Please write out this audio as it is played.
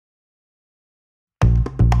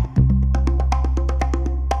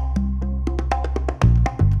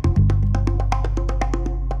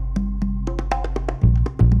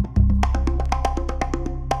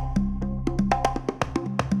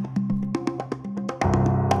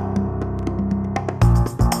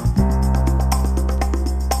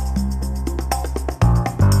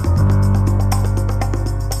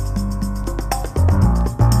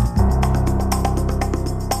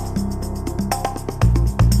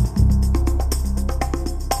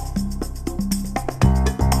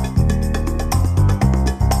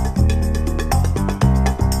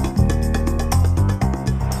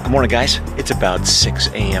Good morning, guys. It's about 6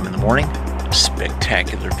 a.m. in the morning.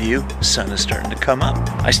 Spectacular view. Sun is starting to come up.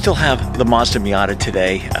 I still have the Mazda Miata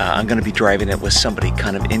today. I'm going to be driving it with somebody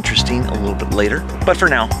kind of interesting a little bit later. But for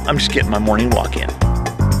now, I'm just getting my morning walk in.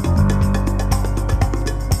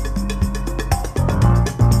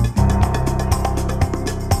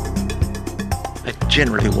 I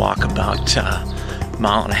generally walk about a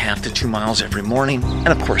mile and a half to 2 miles every morning. And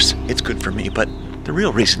of course, it's good for me, but the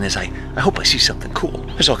real reason is I hope I see something cool.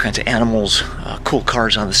 There's all kinds of animals, cool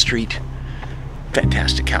cars on the street,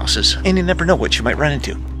 fantastic houses, and you never know what you might run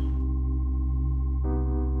into.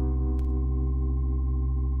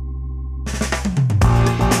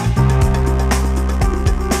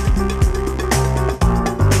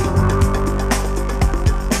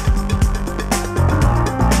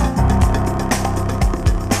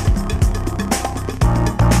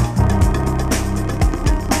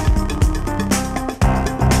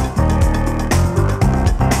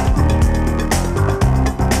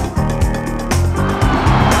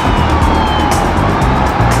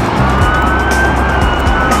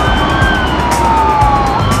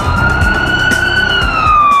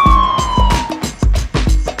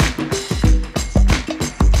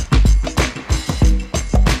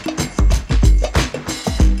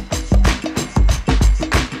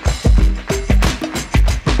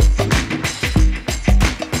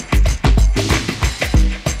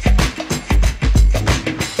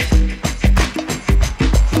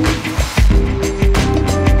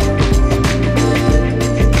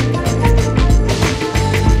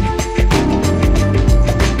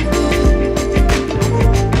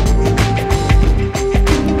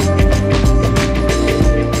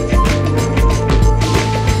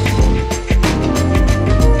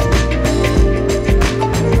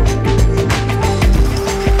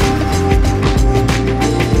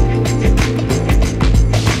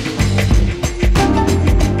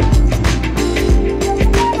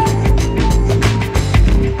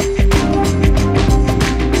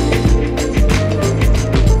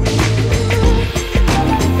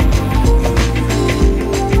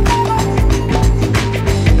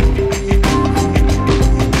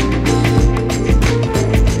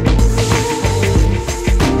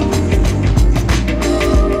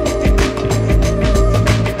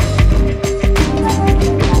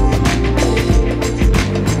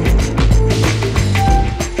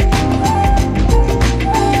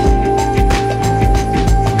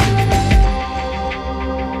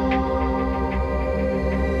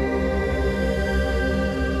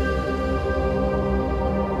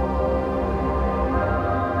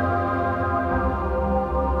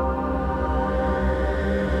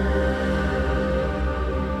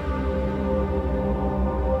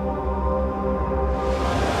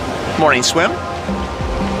 Morning swim.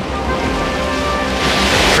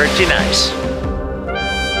 Pretty nice.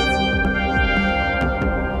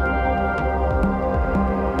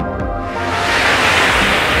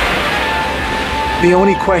 The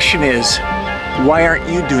only question is, why aren't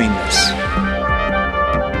you doing this?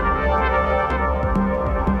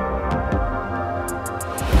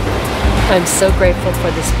 I'm so grateful for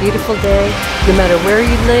this beautiful day. No matter where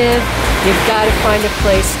you live, you've got to find a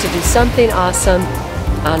place to do something awesome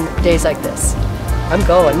on days like this. I'm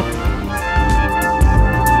going.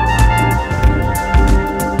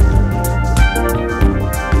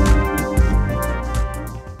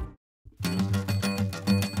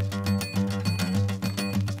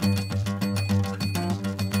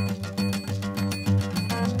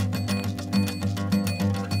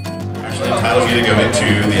 Actually, it entitles you to go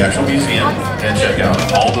into the actual museum and check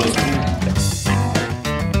out all those.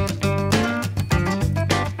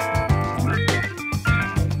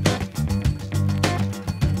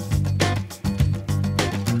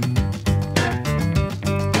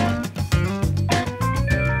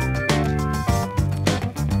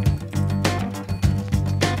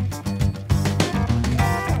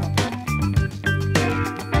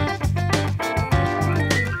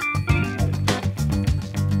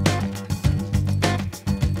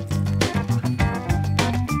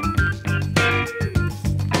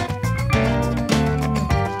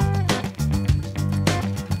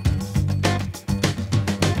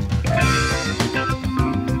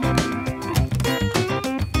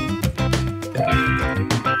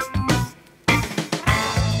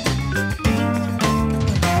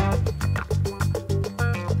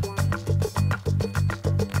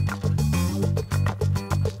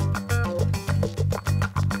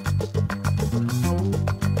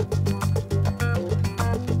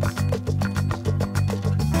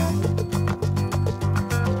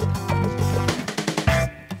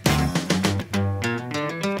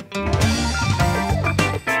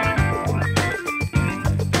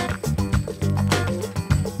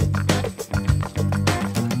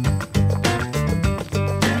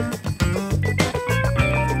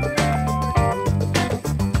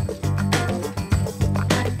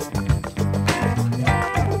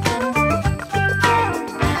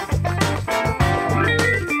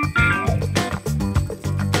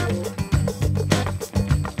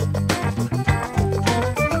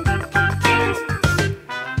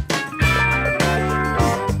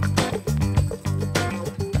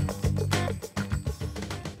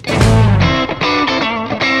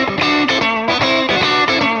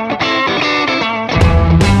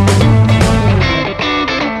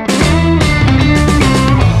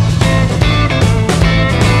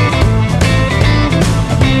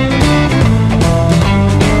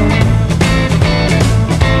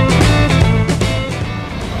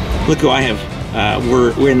 Look who I have.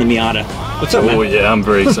 We're in the Miata. What's up, man? Oh yeah, I'm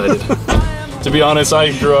very excited. To be honest,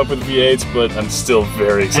 I grew up with V8s, but I'm still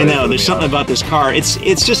very excited. I know, there's something about this car. It's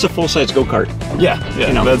just a full-size go-kart. Yeah,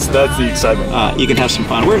 you know, that's the excitement. You can have some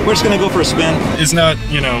fun. We're just gonna go for a spin. It's not,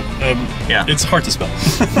 you know, it's hard to spell.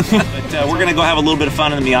 But we're gonna go have a little bit of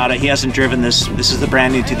fun in the Miata. He hasn't driven this. This is the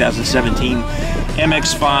brand new 2017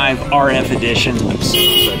 MX-5 RF edition.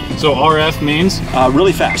 So RF means?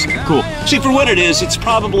 Really fast. Cool. See, for what it is, it's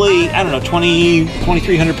probably, I don't know,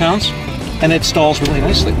 2,300 pounds. And it stalls really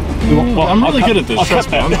nicely. Well, I'm really good at this. Trust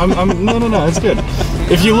me. No, it's good.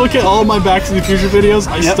 If you look at all my Back to the Future videos,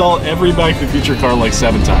 I stall every Back to the Future car like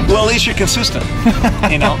 7 times. Well, at least you're consistent.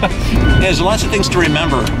 You know, there's lots of things to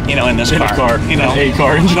remember. You know, in this car. You know, a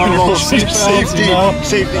car in general. Safety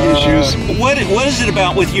issues. What is it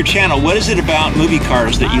about with your channel? What is it about movie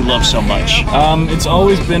cars that you love so much? It's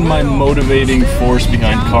always been my motivating force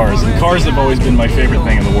behind cars, and cars have always been my favorite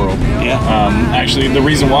thing in the world. Yeah. Actually, the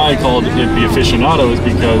reason why I called it the aficionado is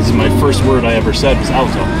because my first word I ever said was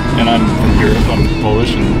auto, and I'm from Europe. I'm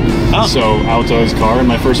Polish, and so auto is car, and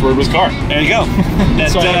my first word was car. There you go.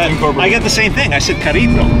 So I get the same thing. I said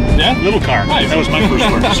carrito. Yeah, little car. Nice. That was my first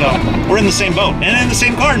word. So we're in the same boat, and in the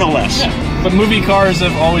same car, no less. Yeah. But movie cars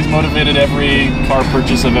have always motivated every car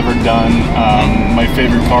purchase I've ever done. My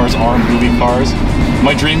favorite cars are movie cars.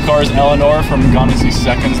 My dream car is Eleanor from Gone in 60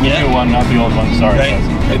 Seconds, the new one, not the old one, sorry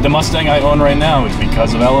guys. The Mustang I own right now is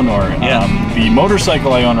because of Eleanor. The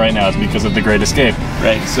motorcycle I own right now is because of The Great Escape.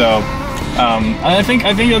 Right. So, I think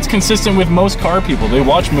that's consistent with most car people. They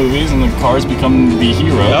watch movies and the cars become the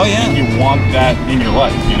hero. Oh yeah. And you want that in your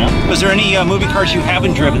life, you know? Was there any movie cars you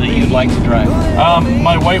haven't driven that you'd like to drive?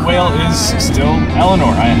 My white whale is still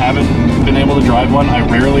Eleanor. I haven't been able to drive one. I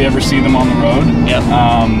rarely ever see them on the road. Yep.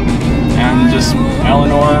 And just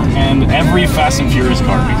Eleanor and every Fast and Furious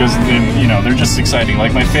car, because they're just exciting.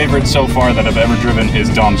 Like my favorite so far that I've ever driven is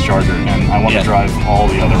Dom's Charger, and I want to drive all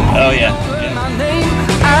the other ones. Oh yeah.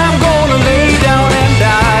 I'm gonna lay down and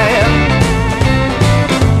die.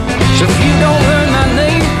 So if you don't learn my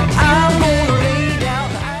name, I'm gonna lay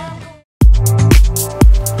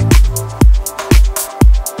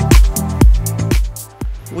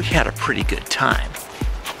down. We had a pretty good time.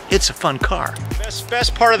 It's a fun car.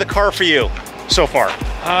 Best part of the car for you so far?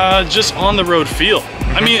 Just on the road feel.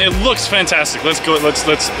 I mean, it looks fantastic. Let's ignore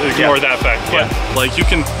that fact. But like you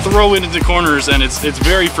can throw it into corners and it's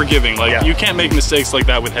very forgiving. Like you can't make mistakes like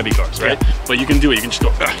that with heavy cars, right? But you can do it. You can just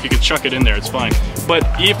go. You can chuck it in there. It's fine. But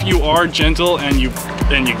if you are gentle and you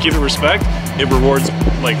give it respect, it rewards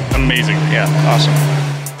like amazing. Yeah, awesome.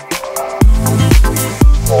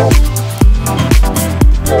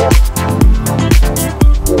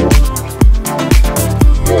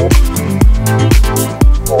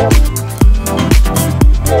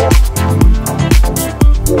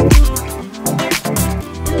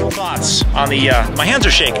 On the, my hands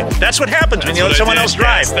are shaking. That's what happens when you let someone else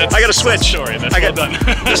drive. I got to switch. That's well done.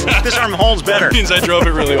 this arm holds better. That means I drove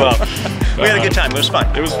it really well. We had a good time. It was fun.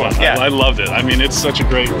 It was fun. Yeah. I loved it. I mean, it's such a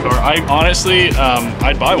great car. I honestly,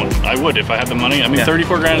 I'd buy one. I would if I had the money. I mean,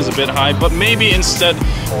 34 grand is a bit high, but maybe instead,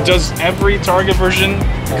 does every Targa version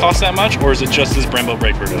cost that much, or is it just this Brembo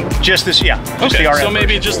brake version? Just this, Just the RF so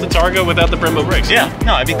maybe version. Just the Targa without the Brembo brakes. Yeah,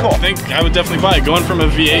 no, it'd be cool. I think I would definitely buy it. Going from a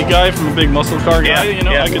V8 guy, from a big muscle car guy,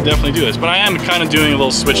 I could definitely do this. But I am kind of doing a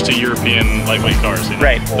little switch to European lightweight cars. You know?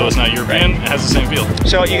 Right. Though it's not European, it has the same feel.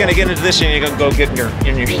 So you're gonna get into this, and you're gonna go get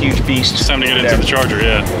in your huge beast. It's time to get into the Charger.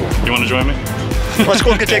 Yeah. You want to join me? Let's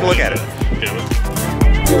go take a look at it.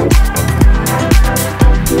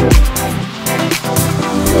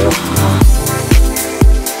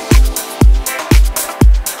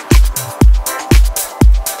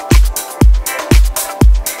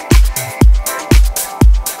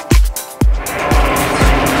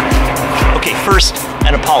 Okay, Okay, first,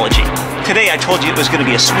 an apology. Today I told you it was going to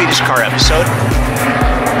be a Swedish car episode.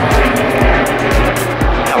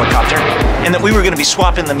 Helicopter. And that we were going to be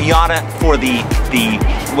swapping the Miata for the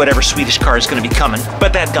whatever Swedish car is going to be coming.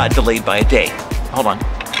 But that got delayed by a day. Hold on.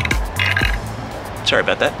 Sorry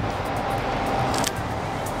about that.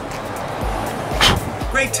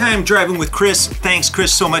 Great time driving with Chris. Thanks,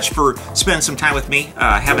 Chris, so much for spending some time with me.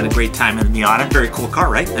 Having a great time in the Miata. Very cool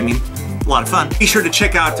car, right? I mean, a lot of fun. Be sure to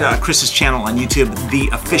check out Chris's channel on YouTube, The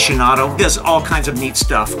Aficionauto. He does all kinds of neat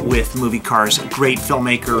stuff with movie cars. Great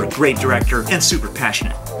filmmaker, great director, and super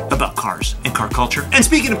passionate. about cars and car culture. And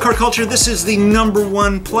speaking of car culture, this is the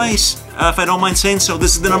 #1 place, if I don't mind saying so,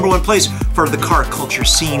 this is the #1 place for the car culture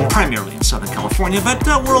scene, primarily in Southern California, but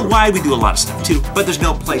worldwide we do a lot of stuff too. But there's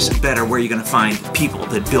no place better where you're gonna find people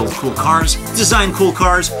that build cool cars, design cool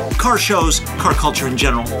cars, car shows, car culture in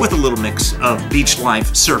general, with a little mix of beach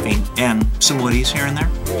life, surfing, and some woodies here and there.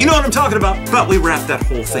 You know what I'm talking about. But we wrap that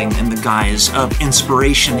whole thing in the guise of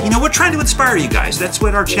inspiration. You know, we're trying to inspire you guys. That's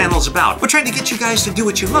what our channel's about. We're trying to get you guys to do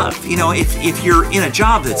what you love. You know, if you're in a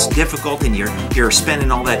job that's difficult and you're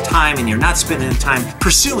spending all that time and you're not spending time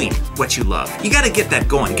pursuing what you love, you gotta get that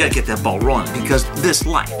going. You gotta get that ball rolling, because this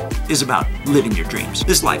life is about living your dreams.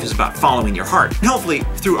 This life is about following your heart. And hopefully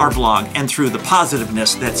through our vlog and through the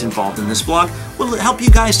positiveness that's involved in this vlog, will help you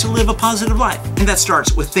guys to live a positive life. And that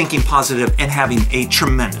starts with thinking positive and having a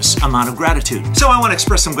tremendous amount of gratitude. So I want to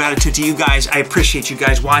express some gratitude to you guys. I appreciate you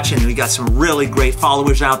guys watching. We got some really great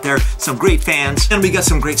followers out there, some great fans, and we got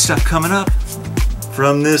some great stuff coming up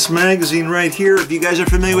from this magazine right here. If you guys are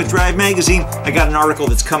familiar with Drive Magazine, I got an article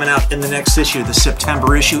that's coming out in the next issue, the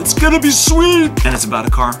September issue. It's gonna be sweet! And it's about a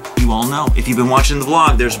car you all know. If you've been watching the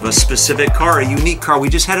vlog, there's a specific car, a unique car. We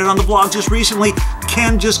just had it on the vlog just recently.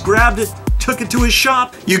 Ken just grabbed it, took it to his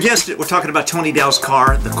shop. You guessed it, we're talking about Tony Dow's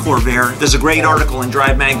car, the Corvair. There's a great article in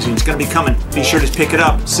Drive Magazine. It's gonna be coming. Be sure to pick it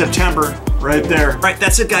up. September, right there. Right,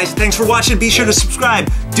 that's it guys. Thanks for watching. Be sure to subscribe.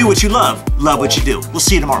 Do what you love what you do. We'll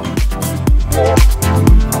see you tomorrow.